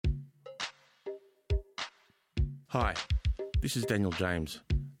Hi, this is Daniel James,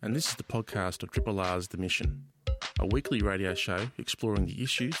 and this is the podcast of Triple R's The Mission, a weekly radio show exploring the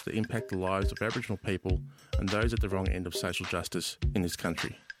issues that impact the lives of Aboriginal people and those at the wrong end of social justice in this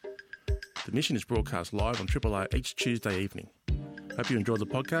country. The Mission is broadcast live on Triple R each Tuesday evening. Hope you enjoy the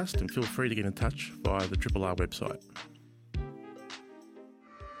podcast and feel free to get in touch via the Triple R website.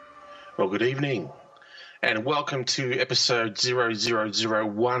 Well, good evening and welcome to episode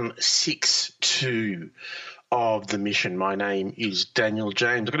 000162 of The Mission. My name is Daniel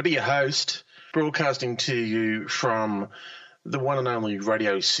James. I'm going to be your host, broadcasting to you from the one and only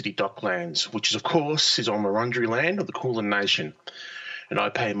Radio City Docklands, which is, of course, is on the Wurundjeri land of the Kulin Nation. And I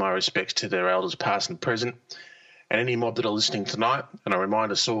pay my respects to their elders past and present, and any mob that are listening tonight. And I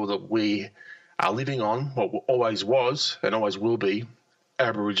remind us all that we are living on what always was and always will be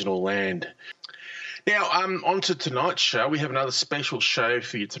Aboriginal land. Now, on to tonight's show. We have another special show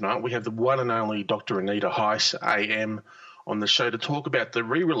for you tonight. We have the one and only Dr. Anita Heiss, AM, on the show to talk about the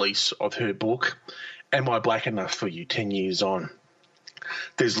re-release of her book, Am I Black Enough for You, 10 years on.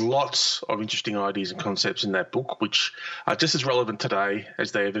 There's lots of interesting ideas and concepts in that book, which are just as relevant today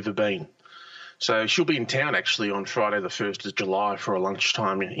as they have ever been. So she'll be in town, actually, on Friday the 1st of July for a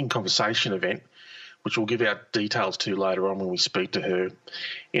lunchtime in conversation event, which we'll give out details to later on when we speak to her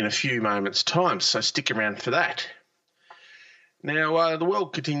in a few moments' time. So stick around for that. Now, the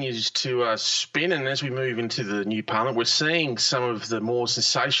world continues to spin, and as we move into the new parliament, we're seeing some of the more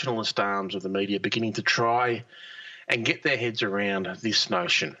sensationalist arms of the media beginning to try and get their heads around this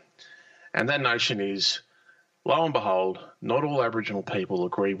notion. And that notion is, lo and behold, not all Aboriginal people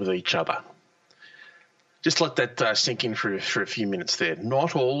agree with each other. Just let that sink in for a few minutes there.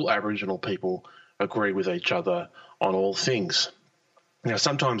 Not all Aboriginal people agree with each other on all things. Now,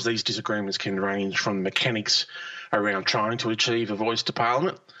 sometimes these disagreements can range from mechanics around trying to achieve a voice to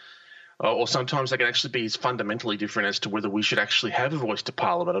Parliament, or sometimes they can actually be as fundamentally different as to whether we should actually have a voice to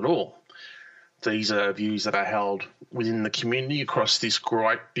Parliament at all. These are views that are held within the community across this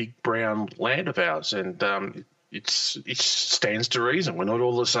great big brown land of ours, and it stands to reason. We're not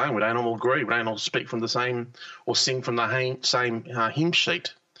all the same. We don't all agree. We don't all speak from the same or sing from the same hymn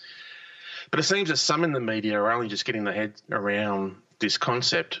sheet. But it seems that some in the media are only just getting their head around this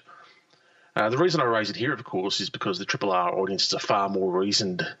concept. The reason I raise it here, of course, is because the Triple R audiences are far more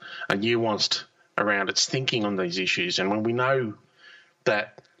reasoned and nuanced around its thinking on these issues. And when we know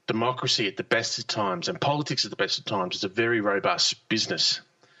that democracy at the best of times and politics at the best of times is a very robust business,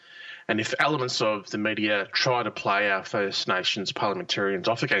 and if elements of the media try to play our First Nations parliamentarians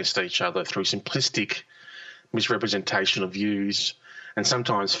off against each other through simplistic misrepresentation of views and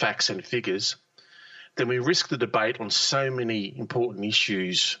sometimes facts and figures, then we risk the debate on so many important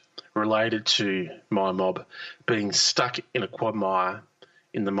issues related to my mob being stuck in a quagmire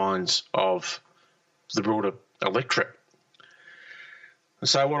in the minds of the broader electorate.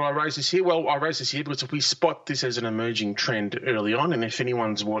 So what do I raise this here? Well, I raise this here because if we spot this as an emerging trend early on, and if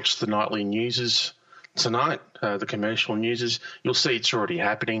anyone's watched the nightly newses tonight, the commercial newses, you'll see it's already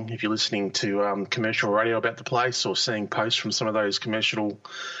happening. If you're listening to commercial radio about the place or seeing posts from some of those commercial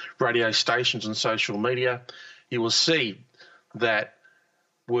radio stations on social media, you will see that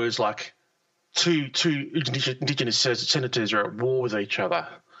words like two Indigenous senators are at war with each other.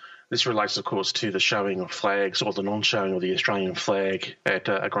 This relates, of course, to the showing of flags or the non-showing of the Australian flag at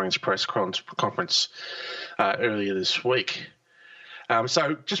a Greens press conference earlier this week.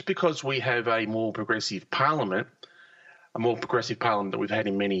 So just because we have a more progressive parliament that we've had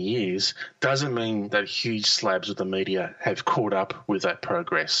in many years, doesn't mean that huge slabs of the media have caught up with that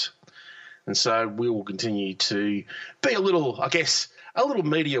progress. And so we will continue to be a little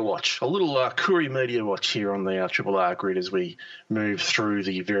media watch, a little Koori media watch here on the Triple R grid as we move through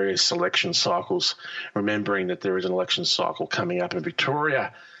the various election cycles, remembering that there is an election cycle coming up in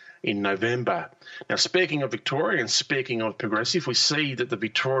Victoria in November. Now, speaking of Victoria and speaking of progressive, we see that the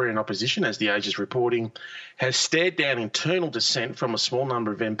Victorian opposition, as the Age is reporting, has stared down internal dissent from a small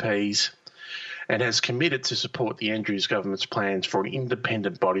number of MPs and has committed to support the Andrews government's plans for an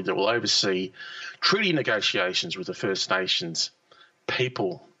independent body that will oversee treaty negotiations with the First Nations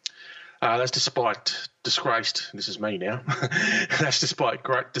people. That's despite disgraced, this is me now, that's despite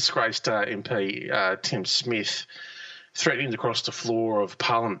disgraced MP Tim Smith threatening to cross the floor of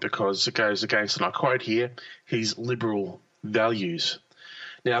Parliament because it goes against, and I quote here, his liberal values.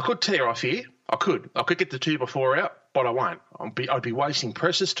 Now, I could tear off here. I could get the 2 before out, but I won't. I'd be wasting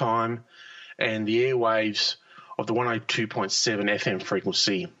precious time and the airwaves of the 102.7 FM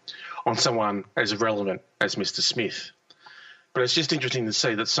frequency on someone as irrelevant as Mr. Smith. But it's just interesting to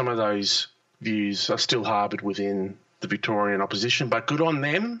see that some of those views are still harboured within the Victorian opposition, but good on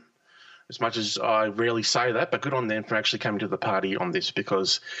them. as much as I rarely say that, but good on them for actually coming to the party on this,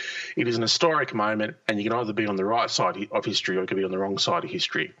 because it is an historic moment, and you can either be on the right side of history or you can be on the wrong side of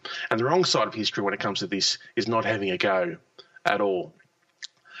history. And the wrong side of history when it comes to this is not having a go at all.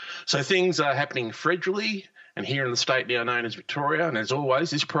 So things are happening federally and here in the state now known as Victoria. And as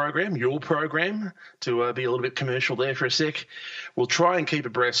always, this program, your program, to be a little bit commercial there for a sec, we'll try and keep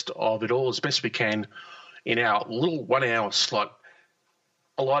abreast of it all as best we can in our little 1 hour slot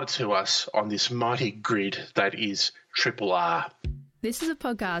allotted to us on this mighty grid that is Triple R. This is a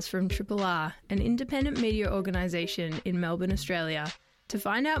podcast from Triple R, an independent media organisation in Melbourne, Australia. To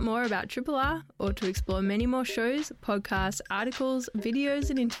find out more about Triple R or to explore many more shows, podcasts, articles, videos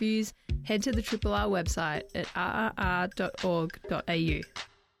and interviews, head to the Triple R website at rrr.org.au.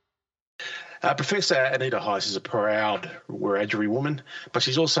 Professor Anita Heiss is a proud Wiradjuri woman, but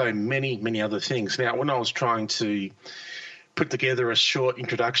she's also many, many other things. Now, when I was trying to put together a short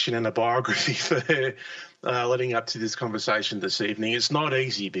introduction and a biography for her leading up to this conversation this evening, it's not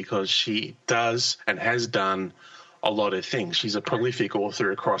easy because she does and has done a lot of things. She's a prolific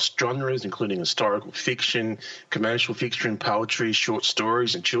author across genres, including historical fiction, commercial fiction, poetry, short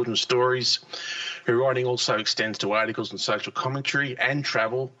stories and children's stories. Her writing also extends to articles and social commentary and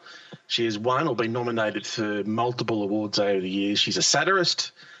travel. She has won or been nominated for multiple awards over the years. She's a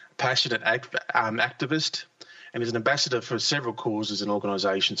satirist, passionate activist, and is an ambassador for several causes and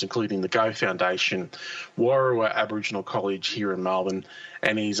organisations, including the Go Foundation, Warrawa Aboriginal College here in Melbourne,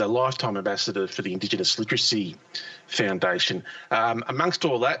 and he's a lifetime ambassador for the Indigenous Literacy Foundation. Amongst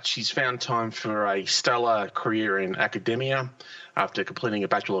all that, she's found time for a stellar career in academia after completing a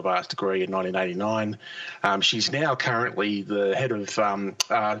Bachelor of Arts degree in 1989. She's now currently the head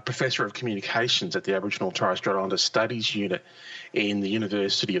of Professor of Communications at the Aboriginal and Torres Strait Islander Studies Unit in the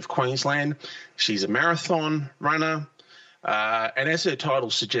University of Queensland. She's a marathon runner, and as her title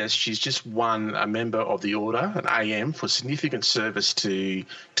suggests, she's just won a member of the Order, an AM, for significant service to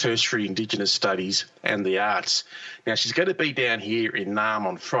tertiary Indigenous studies and the arts. Now, she's going to be down here in Naarm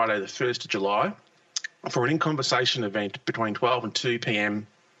on Friday the 1st of July for an in-conversation event between 12 and 2 p.m.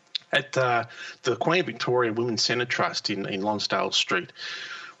 at the Queen Victoria Women's Centre Trust in Lonsdale Street.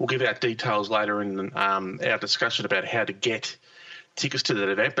 We'll give out details later in our discussion about how to get tickets to that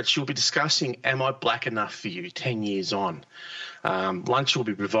event, but she'll be discussing Am I Black Enough for You 10 years on. Lunch will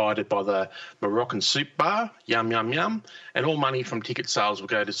be provided by the Moroccan Soup Bar, Yum Yum Yum, and all money from ticket sales will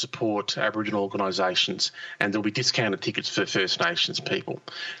go to support Aboriginal organisations, and there'll be discounted tickets for First Nations people.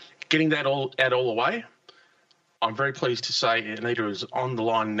 Getting that all the way, I'm very pleased to say Anita is on the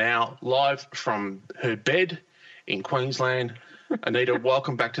line now, live from her bed in Queensland. Anita,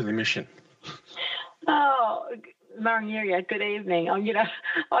 welcome back to the mission. Oh, Marangiria, good evening.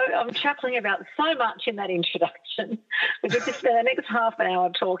 I'm chuckling about so much in that introduction. We could just spend the next half an hour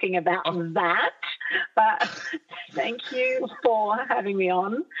talking about that. But thank you for having me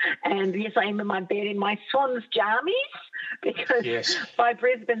on. And yes, I am in my bed in my swan's jammies because by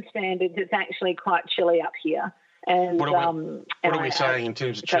Brisbane standards, it's actually quite chilly up here. And what are we saying in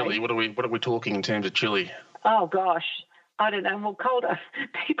terms of chilly? What are we talking in terms of chilly? Oh gosh. I don't know, well, colder.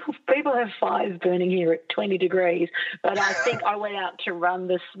 People have fires burning here at 20 degrees, but I think I went out to run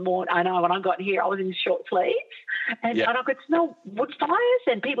this morning. I know when I got here, I was in short sleeves, and I could smell wood fires,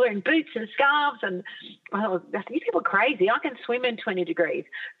 and people are in boots and scarves, and I thought, these people are crazy. I can swim in 20 degrees,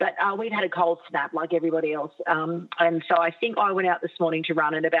 but we'd had a cold snap like everybody else, and so I think I went out this morning to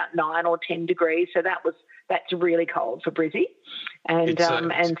run at about 9 or 10 degrees, so that's really cold for Brizzy, and so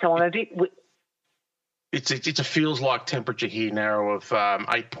I'm a bit. It's a feels-like temperature here now of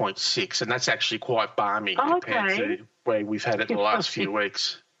 8.6, and that's actually quite balmy compared to where we've had it in the last few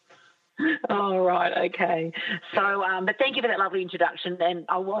weeks. Oh, right, okay. So, but thank you for that lovely introduction. And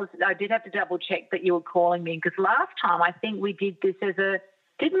I did have to double-check that you were calling me because last time I think we did this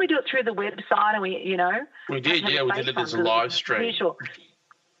didn't we do it through the website? And we did, we did it as a live stream. Visual.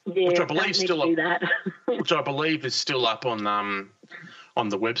 Yeah, which I believe which I believe is still up on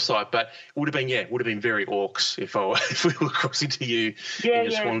the website, but it would have been very orcs if we were crossing to you in your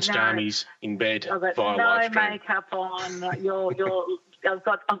swan's jammies in bed via live stream. No makeup on.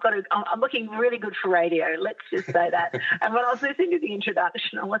 I'm looking really good for radio. Let's just say that. And when I was listening to the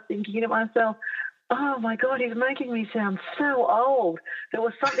introduction, I was thinking to myself, oh my God, he's making me sound so old. There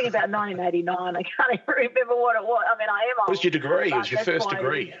was something about 1989. I can't even remember what it was. I mean, I am old. What was your degree? It was your first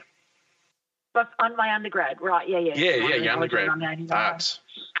degree. But on my undergrad, right? Yeah. Your undergrad arts.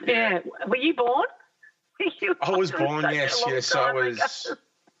 Yeah. Were you born? I was born. Yes.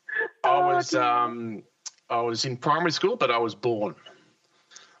 I was in primary school, but I was born.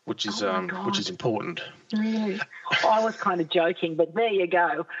 which is important. Really? I was kind of joking, but there you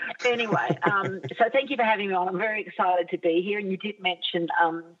go. Anyway, so thank you for having me on. I'm very excited to be here, and you did mention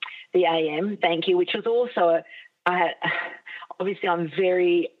the AM. Thank you, which was also obviously I'm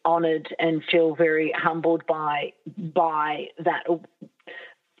very honoured and feel very humbled by that.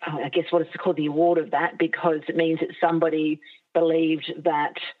 I guess what it's called, the award of that, because it means that somebody believed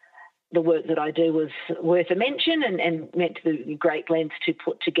that the work that I do was worth a mention and went to the great lengths to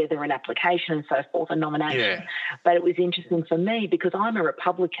put together an application and so forth, a nomination. Yeah. But it was interesting for me because I'm a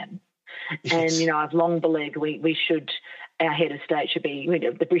Republican. Yes. And, I've long believed our head of state should be,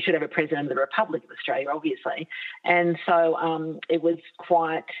 we should have a president of the Republic of Australia, obviously. And so it was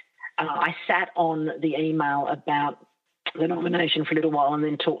quite, I sat on the email about the nomination for a little while and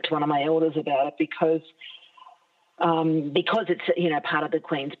then talked to one of my elders about it because it's, part of the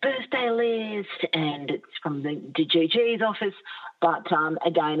Queen's birthday list and it's from the GG's office. But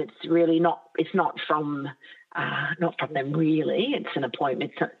again, it's really not from them really. It's an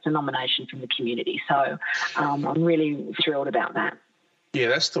appointment. It's a nomination from the community. So I'm really thrilled about that. Yeah,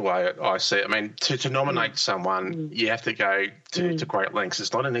 that's the way I see it. I mean, to nominate someone, you have to go to great lengths.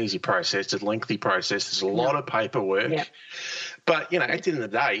 It's not an easy process. It's a lengthy process. There's a lot of paperwork. Yep. But, at the end of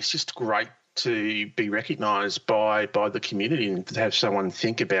the day, it's just great to be recognised by the community and to have someone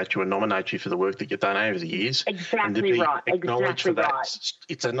think about you and nominate you for the work that you've done over the years. Exactly and to be right. acknowledged Exactly for that. Right.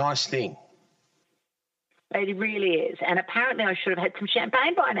 It's a nice thing. It really is. And apparently I should have had some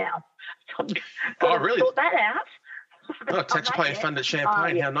champagne by now. So I've really? Sort that out. Taxpayer funded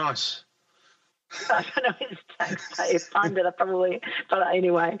champagne. How nice. I don't know if it's taxpayer funded, probably. But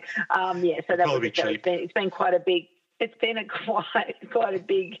anyway, so that would be cheap. It's been quite a big. It's been quite a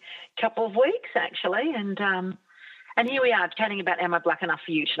big couple of weeks actually, and here we are chatting about Am I Black Enough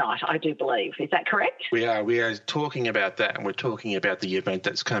for You tonight, I do believe. Is that correct? We are talking about that, and we're talking about the event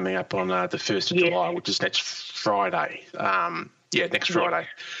that's coming up on the 1st of July, which is next Friday. Next Friday.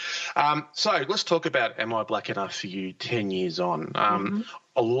 So let's talk about Am I Black Enough for You 10 years on.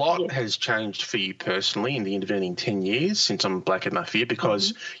 A lot has changed for you personally in the intervening 10 years since I'm Black Enough for You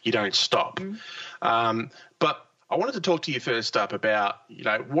because you don't stop. But I wanted to talk to you first up about,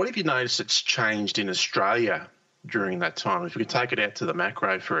 what have you noticed that's changed in Australia during that time? If we could take it out to the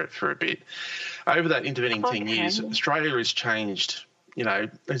macro for a bit. Over that intervening 10 years, Australia has changed,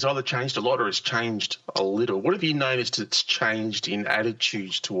 it's either changed a lot or it's changed a little. What have you noticed that's changed in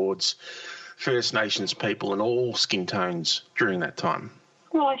attitudes towards First Nations people and all skin tones during that time?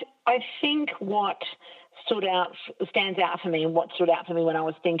 Well, I think what stands out for me and what stood out for me when I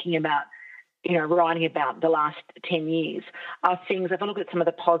was thinking about writing about the last 10 years are things, if I look at some of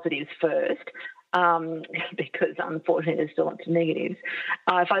the positives first, because unfortunately there's still lots of negatives.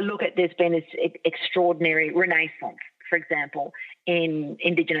 If I look at, there's been this extraordinary renaissance, for example, in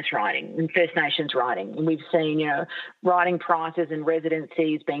Indigenous writing, in First Nations writing. And we've seen, writing prizes and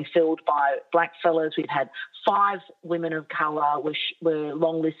residencies being filled by black fellas. We've had 5 women of colour which were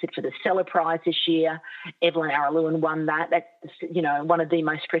longlisted for the Stella Prize this year. Evelyn Araluen won that. That's, one of the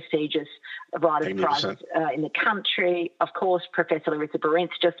most prestigious writers' prizes in the country. Of course, Professor Larissa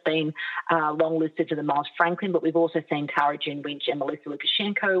Barent's just been longlisted for the Miles Franklin, but we've also seen Tara June Winch and Melissa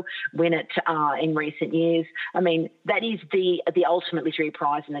Lukashenko win it in recent years. I mean, that is the ultimate literary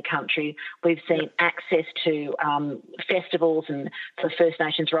prize in the country. We've seen access to festivals and for First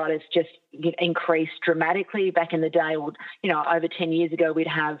Nations writers just increase dramatically. Back in the day, or over 10 years ago, we'd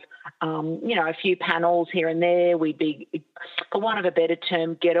have a few panels here and there. We'd be, for want of a better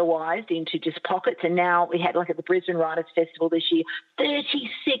term, ghettoised into just pockets. And now we had, like at the Brisbane Writers Festival this year,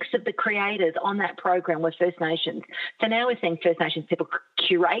 36 of the creators on that program were First Nations. So now we're seeing First Nations people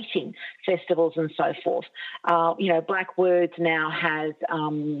curating festivals and so forth. Black Words now has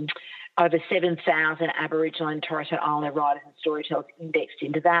over 7,000 Aboriginal and Torres Strait Islander writers and storytellers indexed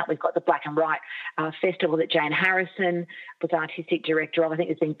into that. We've got the Black and White Festival that Jane Harrison was artistic director of. I think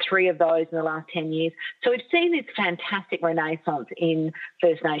there's been 3 of those in the last 10 years. So we've seen this fantastic renaissance in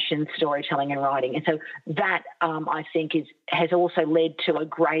First Nations storytelling and writing. And so that, I think, has also led to a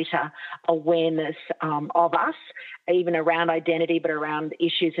greater awareness of us, even around identity, but around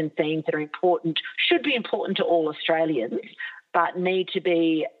issues and themes that are important, should be important to all Australians, but need to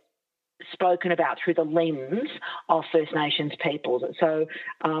be spoken about through the lens of First Nations peoples. So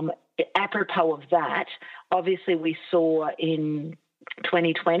apropos of that, obviously we saw in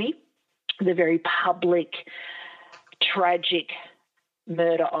 2020 the very public, tragic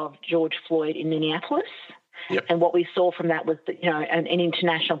murder of George Floyd in Minneapolis. Yep. And what we saw from that was, an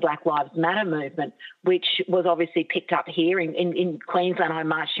international Black Lives Matter movement, which was obviously picked up here in Queensland. I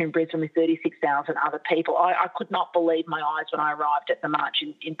marched here in Brisbane with 36,000 other people. I could not believe my eyes when I arrived at the march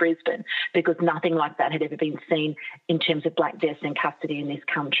in Brisbane, because nothing like that had ever been seen in terms of black deaths in custody in this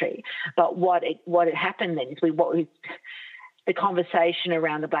country. But what had happened then is the conversation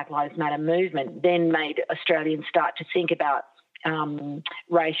around the Black Lives Matter movement then made Australians start to think about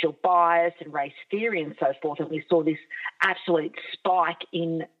racial bias and race theory and so forth, and we saw this absolute spike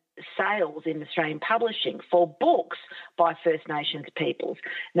in sales in Australian publishing for books by First Nations peoples.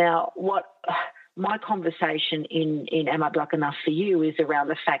 Now, what my conversation in Am I Black Enough for You is around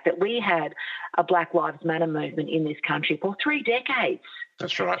the fact that we had a Black Lives Matter movement in this country for 3 decades.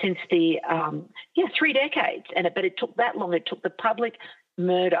 That's right. Since 3 decades. But it took that long. It took the public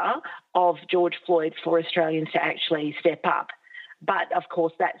murder of George Floyd for Australians to actually step up. But, of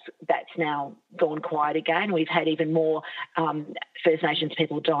course, that's now gone quiet again. We've had even more First Nations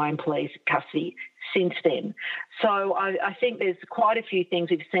people die in police custody since then. So I think there's quite a few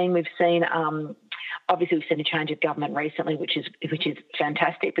things we've seen. Obviously, we've seen a change of government recently, which is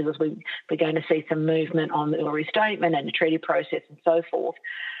fantastic, because we're going to see some movement on the Uluru Statement and the treaty process and so forth.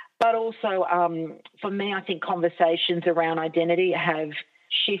 But also, for me, I think conversations around identity have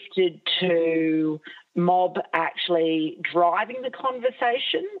shifted to mob actually driving the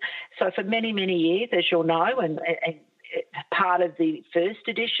conversation. So for many, many years, as you'll know, and part of the first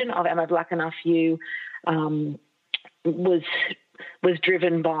edition of Am I Black Enough You was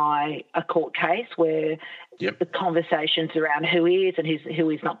driven by a court case where the conversations around who is and who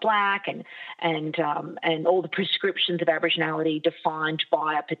is not black and all the prescriptions of Aboriginality defined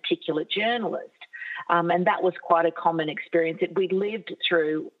by a particular journalist. And that was quite a common experience that we lived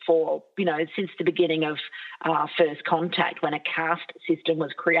through since the beginning of First Contact, when a caste system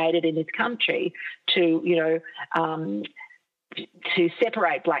was created in this country to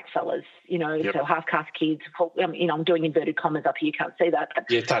separate blackfellas, so half-caste kids, I'm doing inverted commas up here, you can't see that, but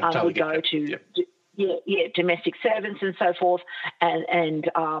totally would go to domestic servants and so forth, and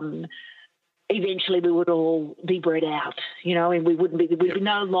eventually we would all be bred out, and we'd be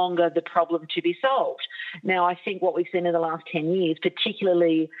no longer the problem to be solved. Now, I think what we've seen in the last 10 years,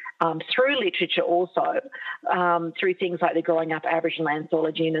 particularly through literature also, through things like the Growing Up Aboriginal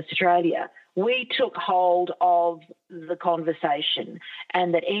Anthology in Australia, we took hold of the conversation,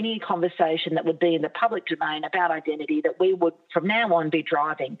 and that any conversation that would be in the public domain about identity, that we would from now on be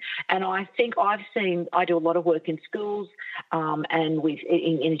driving. And I think I do a lot of work in schools and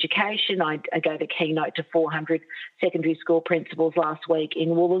in education. I gave a keynote to 400 secondary school principals last week in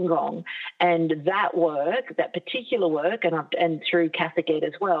Wollongong, and that particular work, and through Catholic Ed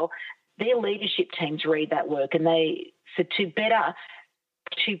as well, their leadership teams read that work, and to better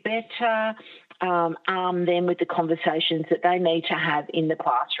arm them with the conversations that they need to have in the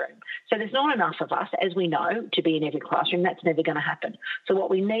classroom. So there's not enough of us, as we know, to be in every classroom. That's never going to happen. So what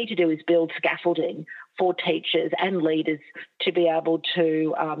we need to do is build scaffolding for teachers and leaders to be able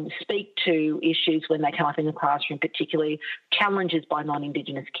to speak to issues when they come up in the classroom, particularly challenges by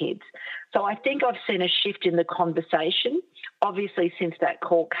non-Indigenous kids. So I think I've seen a shift in the conversation. Obviously, since that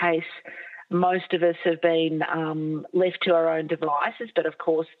court case, most of us have been left to our own devices, but of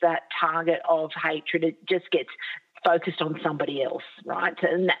course that target of hatred, it just gets focused on somebody else, right?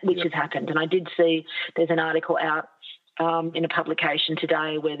 And which has happened. And I did see there's an article out in a publication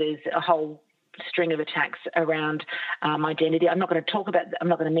today where there's a whole string of attacks around identity. I'm not going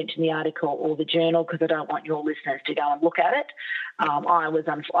to mention the article or the journal because I don't want your listeners to go and look at it. I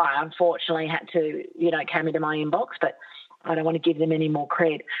unfortunately had to, came into my inbox, but I don't want to give them any more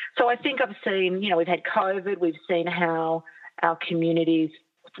credit. So I think I've seen, we've had COVID, we've seen how our communities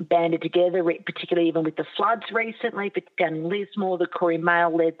banded together, particularly even with the floods recently. But down in Lismore, the Koori Mail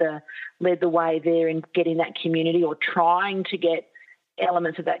led the way there in getting that community, or trying to get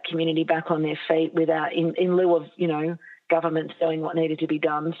elements of that community back on their feet in lieu of, governments doing what needed to be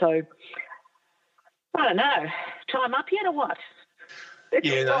done. So I don't know, time up yet or what?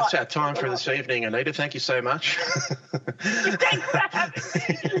 Yeah, that's our time for this evening, Anita. Thank you so much. Thanks for having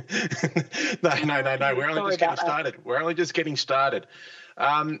me. No. We're only just getting started.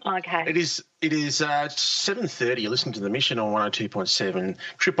 Okay. It is 7:30. You're listening to The Mission on 102.7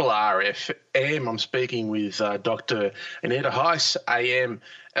 Triple R FM. I'm speaking with Dr. Anita Heiss, AM,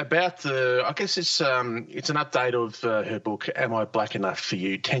 about it's an update of her book, Am I Black Enough for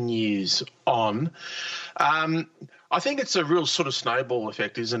You, 10 years on. I think it's a real sort of snowball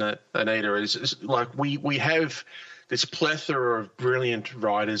effect, isn't it, Anita? It's like we have this plethora of brilliant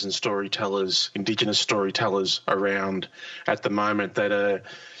writers and storytellers, Indigenous storytellers around at the moment that are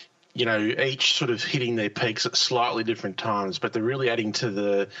each sort of hitting their peaks at slightly different times, but they're really adding to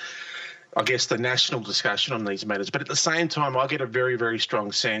the national discussion on these matters. But at the same time, I get a very, very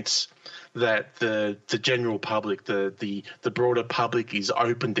strong sense that the general public, the broader public, is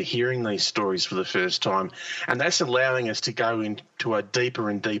open to hearing these stories for the first time, and that's allowing us to go into a deeper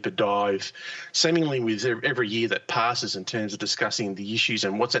and deeper dive, seemingly with every year that passes, in terms of discussing the issues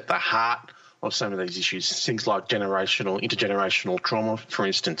and what's at the heart of some of these issues, things like intergenerational trauma, for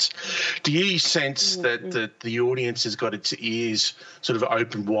instance. Do you sense that the audience has got its ears sort of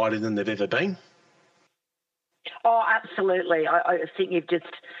open wider than they've ever been? Oh, absolutely. I think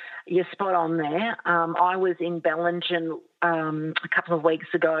you're spot on there. I was in Bellingen a couple of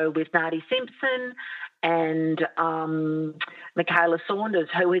weeks ago with Nadi Simpson and Michaela Saunders,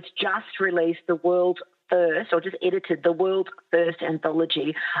 who has just released the world's first, or just edited the world's first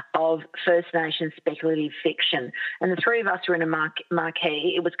anthology of First Nations speculative fiction. And the three of us were in a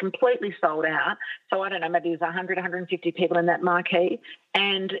marquee. It was completely sold out. So I don't know, maybe it was 100, 150 people in that marquee.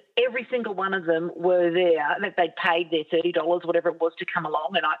 And every single one of them were there. They'd paid their $30, whatever it was, to come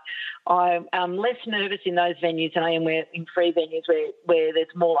along. And I'm less nervous in those venues than I am in free venues where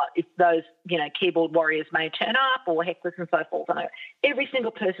there's more, if those, keyboard warriors may turn up, or hecklers and so forth. And every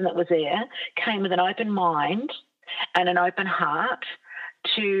single person that was there came with an open mind and an open heart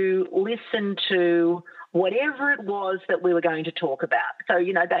to listen to whatever it was that we were going to talk about. So,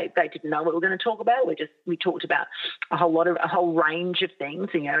 they didn't know what we were going to talk about. We talked about a whole range of things,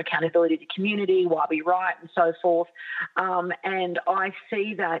 accountability to community, why we write, and so forth. And I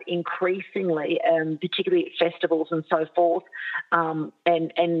see that increasingly, particularly at festivals and so forth.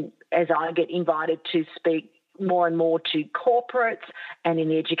 And as I get invited to speak more and more to corporates and in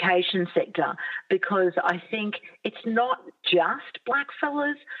the education sector, because I think it's not just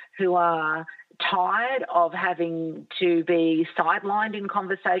blackfellas who are tired of having to be sidelined in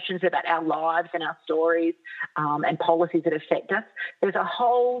conversations about our lives and our stories and policies that affect us. There's a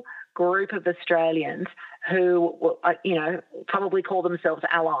whole group of Australians who, probably call themselves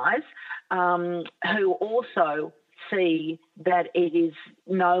allies, who also see that it is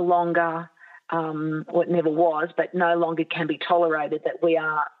no longer, or it never was, but no longer can be tolerated that we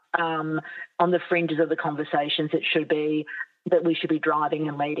are on the fringes of the conversations that we should be driving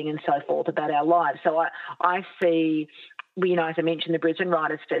and leading and so forth about our lives. So I see, as I mentioned, the Brisbane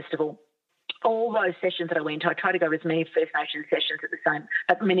Writers Festival, all those sessions that I went to, I tried to go to as many First Nations sessions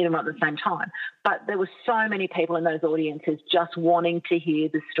at many of them at the same time. But there were so many people in those audiences just wanting to hear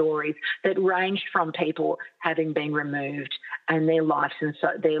the stories that ranged from people having been removed and their life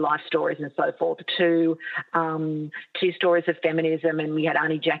stories and so forth to stories of feminism. And we had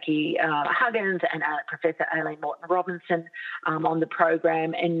Auntie Jackie Huggins and Professor Aileen Morton-Robinson on the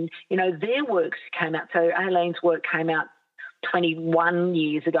program, and their works came out. So Aileen's work came out 21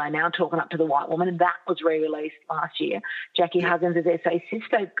 years ago now, Talking Up to the White Woman, and that was re-released last year. Jackie Huggins' essay,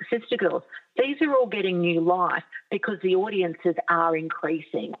 Sister Girls. These are all getting new life because the audiences are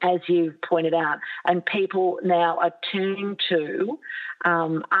increasing, as you've pointed out, and people now are turning to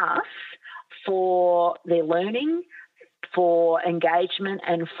us for their learning, for engagement,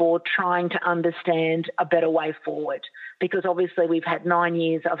 and for trying to understand a better way forward. Because obviously we've had 9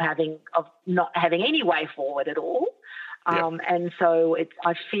 years of not having any way forward at all. And so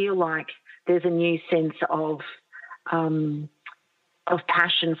I feel like there's a new sense of passion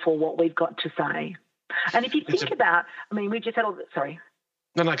for what we've got to say. And if you think about, we just had sorry.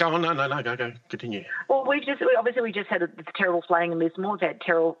 No, go on. No, go. Continue. Well, we just had this terrible flooding in Lismore. We've had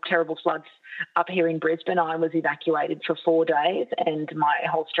terrible floods up here in Brisbane. I was evacuated for 4 days and my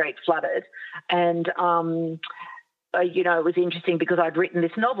whole street flooded. And, it was interesting because I'd written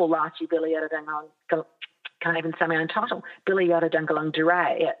this novel last year, Billy can't even say my own title, Billy Yada Dungalung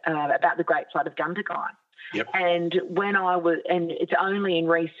Duray, about the Great Flood of Gundagai. Yep. And and it's only in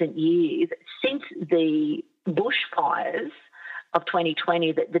recent years, since the bushfires of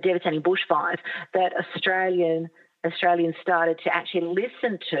 2020, the devastating bushfires, that Australians started to actually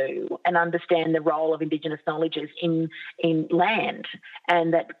listen to and understand the role of Indigenous knowledges in land,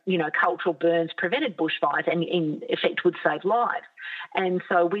 and that, cultural burns prevented bushfires and in effect would save lives. And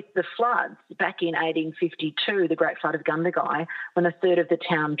so with the floods back in 1852, the Great Flood of Gundagai, when a third of the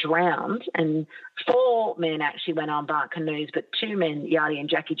town drowned, and 4 men actually went on bark canoes, but 2 men, Yadi and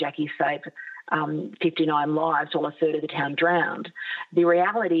Jackie saved 59 lives, while a third of the town drowned. The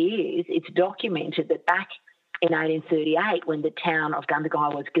reality is, it's documented that back in 1838, when the town of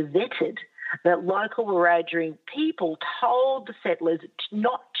Gundagai was gazetted, that local Wiradjuri people told the settlers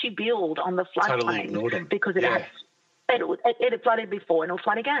not to build on the floodplain because it had flooded before and it'll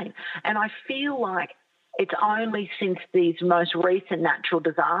flood again. And I feel like it's only since these most recent natural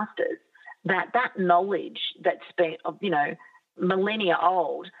disasters that knowledge that's been, millennia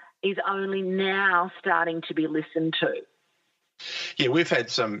old is only now starting to be listened to. Yeah, we've had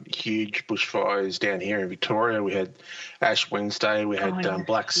some huge bushfires down here in Victoria. We had Ash Wednesday, we had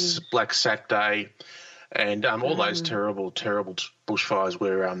Black Saturday, and all those terrible bushfires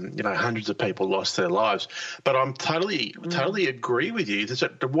where hundreds of people lost their lives. But I'm totally agree with you.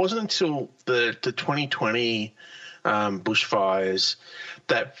 It wasn't until the 2020 bushfires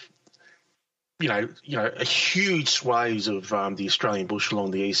that a huge swathes of the Australian bush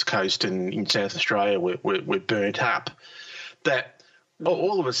along the east coast and in South Australia were burnt up. That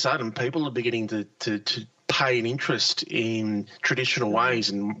all of a sudden people are beginning to pay an interest in traditional ways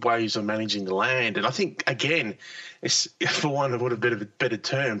and ways of managing the land. And I think, again, it's, for want of a better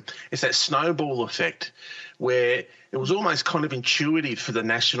term, it's that snowball effect where it was almost kind of intuitive for the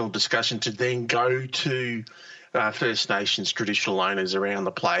national discussion to then go to First Nations traditional owners around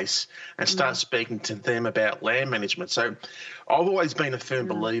the place and start speaking to them about land management. So I've always been a firm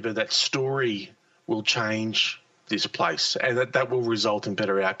believer that story will change this place and that will result in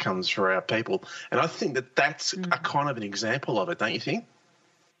better outcomes for our people. And I think that's a kind of an example of it, don't you think?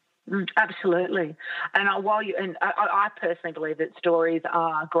 Absolutely. And I personally believe that stories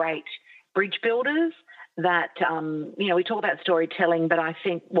are great bridge builders. That, we talk about storytelling, but I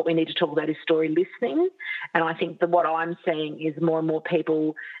think what we need to talk about is story listening. And I think that what I'm seeing is more and more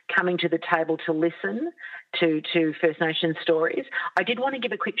people coming to the table to listen to First Nations stories. I did want to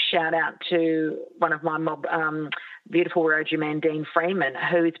give a quick shout out to one of my mob, beautiful Wiradjuri man, Dean Freeman,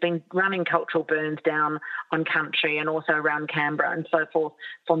 who's been running cultural burns down on country and also around Canberra and so forth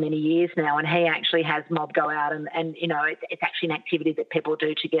for many years now. And he actually has mob go out and it's actually an activity that people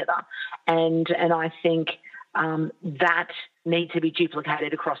do together. And I think that needs to be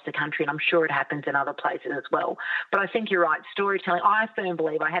duplicated across the country, and I'm sure it happens in other places as well. But I think you're right, storytelling, I firmly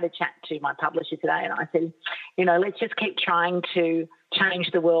believe, I had a chat to my publisher today and I said, let's just keep trying to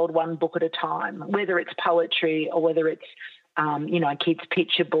change the world one book at a time, whether it's poetry or whether it's kids'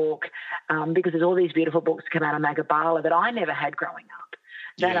 picture book, because there's all these beautiful books come out of Magabala that I never had growing up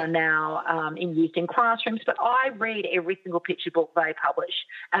that are now in use in classrooms. But I read every single picture book they publish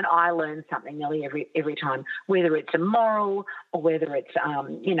and I learn something nearly every time, whether it's a moral or whether it's,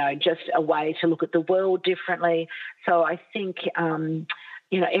 just a way to look at the world differently. So I think,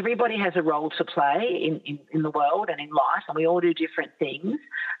 everybody has a role to play in the world and in life, and we all do different things.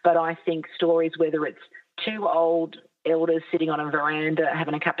 But I think stories, whether it's two old elders sitting on a veranda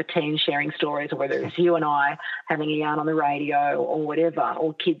having a cup of tea and sharing stories, or whether it's you and I having a yarn on the radio or whatever,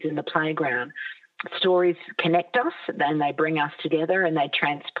 or kids in the playground, stories connect us and they bring us together and they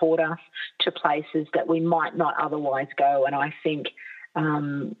transport us to places that we might not otherwise go. And I think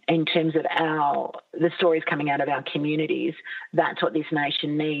in terms of the stories coming out of our communities, that's what this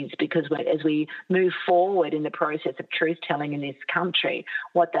nation needs, because as we move forward in the process of truth-telling in this country,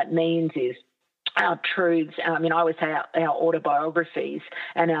 what that means is our truths, I always say our autobiographies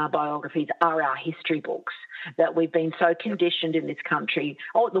and our biographies are our history books, that we've been so conditioned in this country,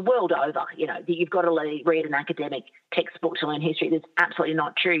 or the world over, that you've got to read an academic textbook to learn history. That's absolutely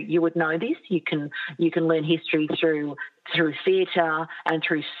not true. You would know this. You can learn history through theatre and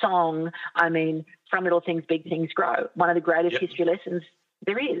through song. From little things, big things grow. One of the greatest history lessons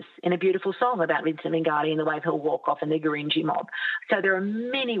there is in a beautiful song about Vincent Mingardi and the Wave Hill Walk-Off and the Gurindji mob. So there are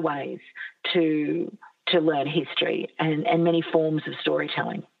many ways to learn history and many forms of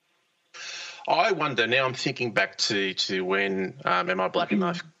storytelling. I wonder, now I'm thinking back to when Am I Black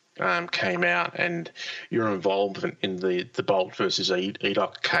Enough came out and you're involved in the Bolt versus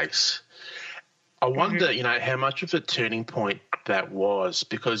Edoc case. I wonder, how much of a turning point that was,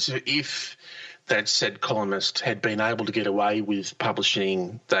 because if that said columnist had been able to get away with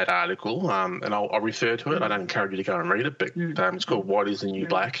publishing that article, and I'll refer to it. I don't encourage you to go and read it, but it's called White is the New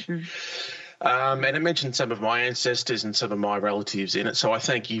Black. And it mentioned some of my ancestors and some of my relatives in it, so I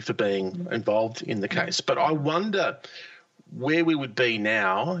thank you for being involved in the case. But I wonder where we would be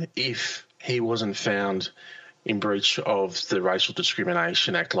now if he wasn't found in breach of the Racial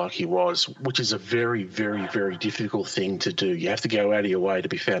Discrimination Act like he was, which is a very, very, very difficult thing to do. You have to go out of your way to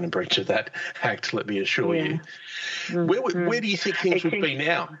be found in breach of that act, let me assure you. Where do you think things would be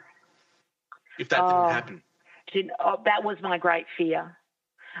now if that didn't happen? That was my great fear.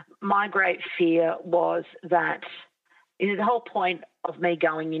 My great fear was that the whole point of me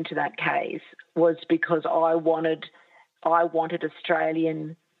going into that case was because I wanted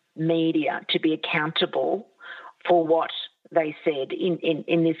Australian media to be accountable for what they said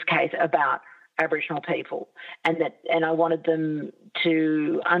in this case about Aboriginal people, and I wanted them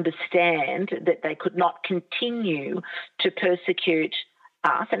to understand that they could not continue to persecute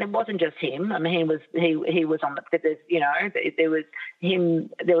us. And it wasn't just him. I mean, he was on the, you know, there was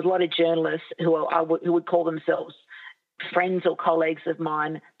him. There was a lot of journalists who would call themselves friends or colleagues of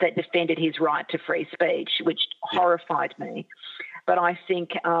mine that defended his right to free speech, which horrified me. But I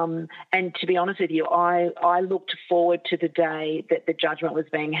think, and to be honest with you, I looked forward to the day that the judgment was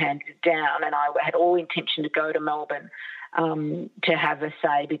being handed down, and I had all intention to go to Melbourne to have a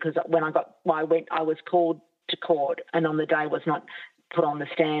say, because when I was called to court, and on the day was not put on the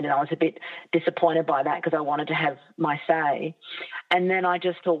stand, and I was a bit disappointed by that because I wanted to have my say. And then I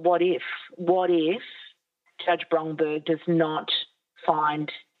just thought, what if Judge Bromberg does not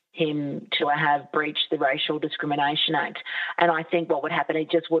find him to have breached the Racial Discrimination Act? And I think what would happen, it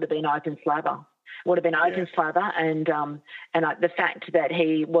just would have been open slather. And the fact that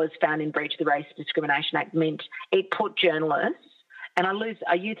he was found in breach of the Racial Discrimination Act meant it put journalists, and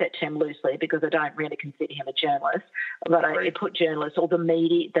I use that term loosely because I don't really consider him a journalist, but it put journalists, or the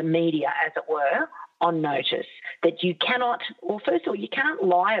media as it were, on notice that you cannot, well, first of all, you can't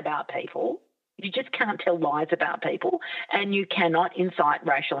lie about people. You just can't tell lies about people, and you cannot incite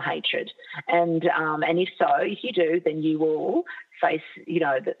racial hatred. And if you do, then you will face, you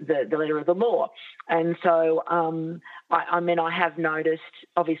know, the letter of the law. And so, I have noticed,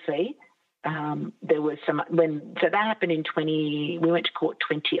 obviously, there was so that happened we went to court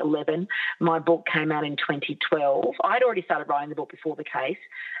 2011. My book came out in 2012. I'd already started writing the book before the case.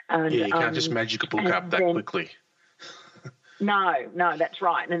 And, you can't just magic a book up that quickly. No, that's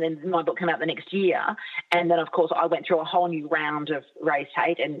right. And then my book came out the next year. And then, of course, I went through a whole new round of race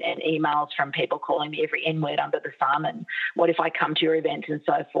hate and emails from people calling me every N-word under the sun, and what if I come to your event and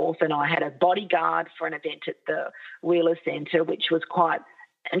so forth. And I had a bodyguard for an event at the Wheeler Centre, which was quite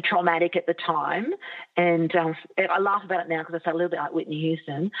traumatic at the time. And I laugh about it now because I sound a little bit like Whitney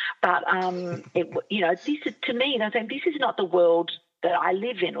Houston. But, this is, to me, I think this is not the world that I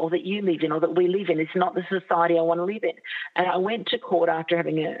live in, or that you live in, or that we live in. It's not the society I want to live in. And I went to court after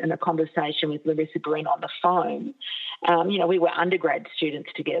having a conversation with Larissa Breen on the phone. We were undergrad students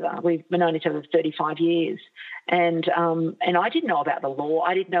together. We've known each other for 35 years. And I didn't know about the law.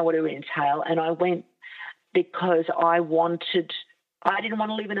 I didn't know what it would entail. And I went because I didn't want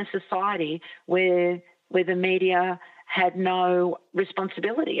to live in a society where the media had no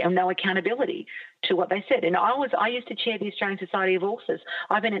responsibility and no accountability to what they said. And I used to chair the Australian Society of Authors.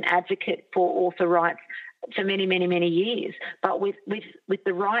 I've been an advocate for author rights for many, many, many years. But with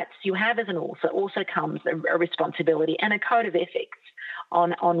the rights you have as an author also comes a responsibility and a code of ethics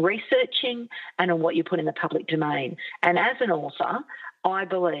on researching and on what you put in the public domain. And as an author, I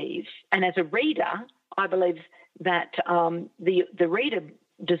believe, and as a reader, I believe that the reader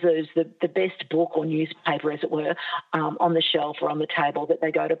deserves the best book or newspaper, as it were, on the shelf or on the table that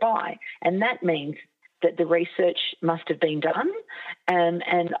they go to buy. And that means that the research must have been done. And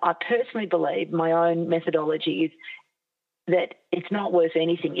I personally believe my own methodology is that it's not worth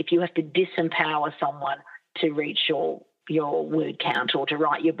anything if you have to disempower someone to reach your word count or to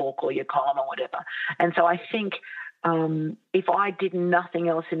write your book or your column or whatever. And so I think if I did nothing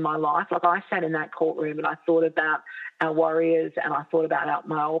else in my life, like I sat in that courtroom and I thought about our warriors and I thought about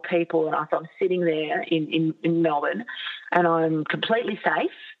my old people, and I thought I'm sitting there in Melbourne and I'm completely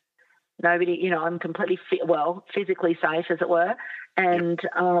safe. Nobody, I'm completely physically safe, as it were. And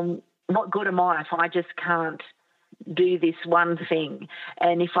what good am I if I just can't do this one thing?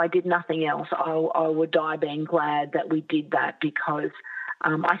 And if I did nothing else, I would die being glad that we did that, because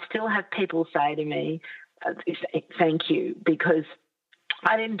I still have people say to me, thank you, because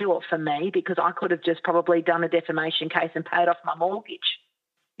I didn't do it for me, because I could have just probably done a defamation case and paid off my mortgage.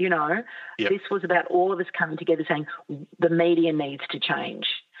 This was about all of us coming together saying the media needs to change.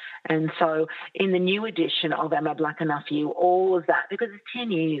 And so in the new edition of Am I Black Enough For You, all of that, because it's 10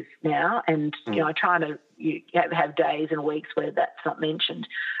 years now, and I try to have days and weeks where that's not mentioned,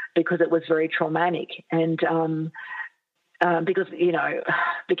 because it was very traumatic. And because,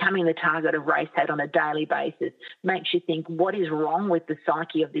 becoming the target of race hate on a daily basis makes you think, what is wrong with the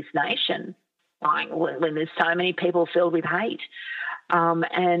psyche of this nation when there's so many people filled with hate? So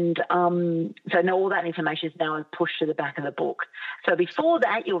now all that information is now pushed to the back of the book. So before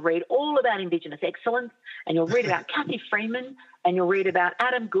that, you'll read all about Indigenous excellence, and you'll read about Kathy Freeman, and you'll read about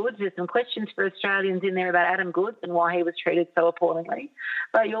Adam Goodes. There's some questions for Australians in there about Adam Goodes and why he was treated so appallingly.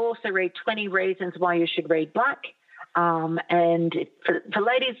 But you'll also read 20 reasons why you should read Black. And for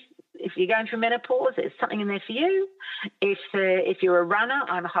ladies, if you're going through menopause, there's something in there for you. If you're a runner,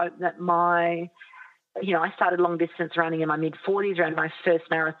 I hope that my I started long distance running in my mid-40s, ran my first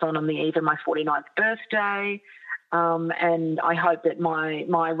marathon on the eve of my 49th birthday. And I hope that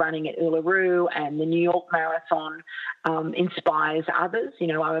my running at Uluru and the New York Marathon inspires others.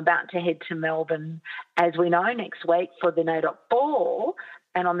 I'm about to head to Melbourne, as we know, next week for the NAIDOC Ball.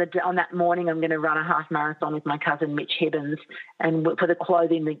 And on that morning, I'm going to run a half marathon with my cousin Mitch Hibbins. And for the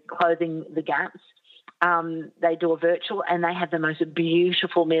clothing the gaps, they do a virtual, and they have the most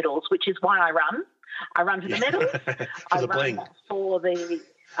beautiful medals, which is why I run. I run for the medals. For the bling.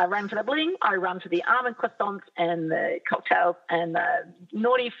 I run for the bling. I run for the almond croissants and the cocktails and the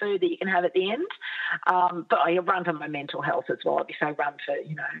naughty food that you can have at the end. But I run for my mental health as well. If I run for,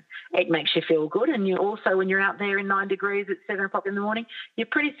 it makes you feel good. And you also, when you're out there in 9 degrees at 7 o'clock in the morning, you're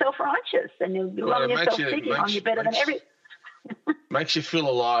pretty self-righteous and you're loving yourself thinking, you're better than every. Makes you feel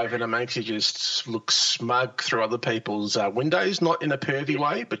alive, and it makes you just look smug through other people's windows, not in a pervy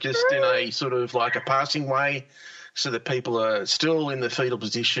way, but just in a sort of like a passing way, so that people are still in the fetal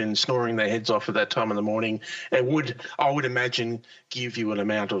position, snoring their heads off at that time in the morning. It I would imagine, give you an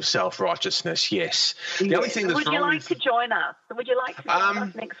amount of self-righteousness, yes. The only thing that's Would you like to join us? Would you like to join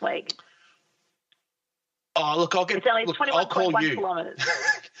us next week? Oh, look, it's only 21.1 kilometres.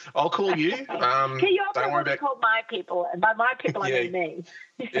 I'll call you. Okay. You also don't worry about called my people, and by my people I mean me.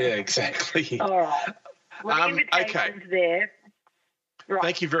 Yeah, exactly. All right. Well, the invitation's there. Right.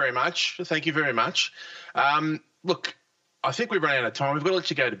 Thank you very much. Look, I think we've run out of time. We've got to let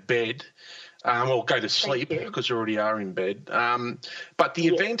you go to bed, or go to sleep because you already are in bed. But the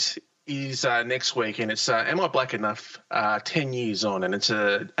event is next week, and it's Am I Black Enough 10 years on, and it's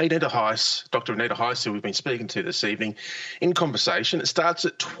Anita Heiss, Dr. Anita Heiss, who we've been speaking to this evening in conversation. It starts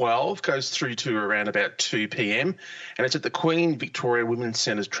at 12, goes through to around about 2 p.m, and it's at the Queen Victoria Women's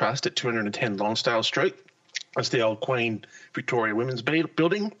Centres Trust at 210 Lonsdale Street. That's the old Queen Victoria Women's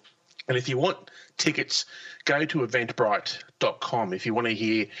Building. And if you want tickets, go to eventbrite.com if you want to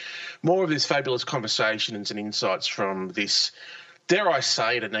hear more of this fabulous conversations and insights from this, dare I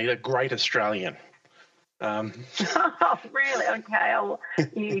say it, Anita, great Australian. Oh, really? Okay.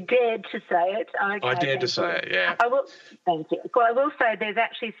 You dared to say it. Okay, I dared to say it, yeah. I will. Thank you. Well, I will say there's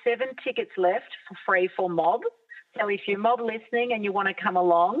actually 7 tickets left for free for Mob. So if you're Mob listening and you want to come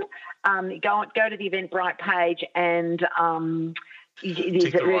along, go to the Eventbrite page and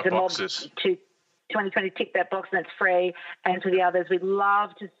tick the right boxes. Mob to 2020, tick that box, and that's free. And for the others, we'd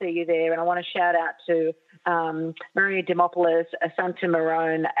love to see you there. And I want to shout out to Maria Dimopoulos, Asante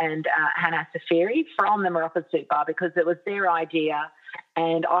Marone, and Hannah Safiri from the Morocco Soup Bar, because it was their idea.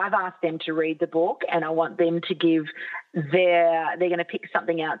 And I've asked them to read the book, and I want them to give they're going to pick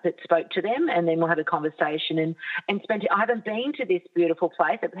something out that spoke to them, and then we'll have a conversation and spend. I haven't been to this beautiful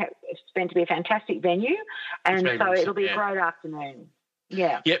place. It's meant to be a fantastic venue, and so it'll be a great afternoon.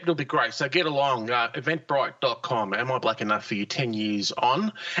 Yeah. Yep, it'll be great. So get along, eventbrite.com. Am I Black Enough for You 10 years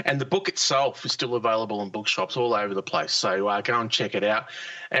on? And the book itself is still available in bookshops all over the place. So go and check it out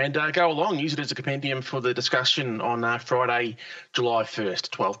and go along. Use it as a compendium for the discussion on Friday, July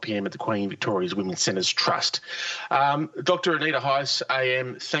 1st, 12 p.m. at the Queen Victoria's Women's Centres Trust. Dr. Anita Heiss,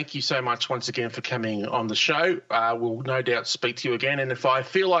 AM, thank you so much once again for coming on the show. We'll no doubt speak to you again. And if I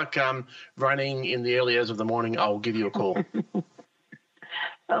feel like running in the early hours of the morning, I'll give you a call.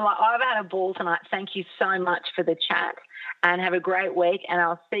 Well, I've had a ball tonight. Thank you so much for the chat, and have a great week. And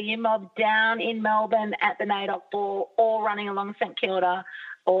I'll see you Mob down in Melbourne at the NAIDOC Ball, or running along St Kilda,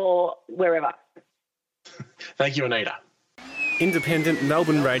 or wherever. Thank you, Anita. Independent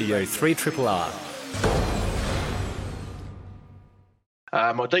Melbourne Radio 3RRR.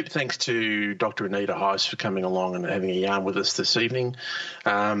 My deep thanks to Dr. Anita Heiss for coming along and having a yarn with us this evening.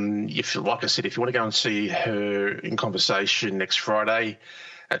 Like I said, if you want to go and see her in conversation next Friday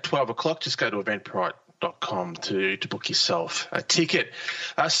at 12 o'clock, just go to eventbrite.com to book yourself a ticket.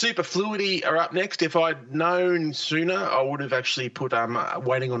 Superfluity are up next. If I'd known sooner, I would have actually put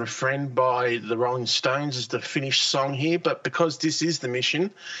Waiting on a Friend by the Rolling Stones as the finished song here, but because this is the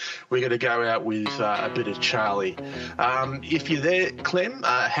mission, we're going to go out with a bit of Charlie. If you're there, Clem,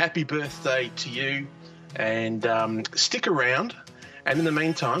 happy birthday to you, and stick around, and in the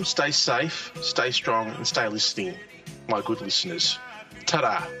meantime, stay safe, stay strong, and stay listening, my good listeners.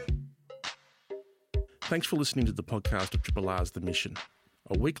 Ta-da! Thanks for listening to the podcast of Triple R's The Mission,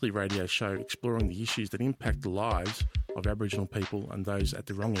 a weekly radio show exploring the issues that impact the lives of Aboriginal people and those at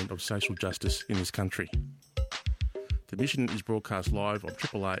the wrong end of social justice in this country. The Mission is broadcast live on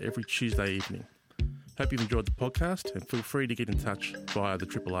Triple R every Tuesday evening. Hope you've enjoyed the podcast, and feel free to get in touch via the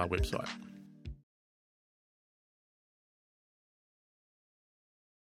Triple R website.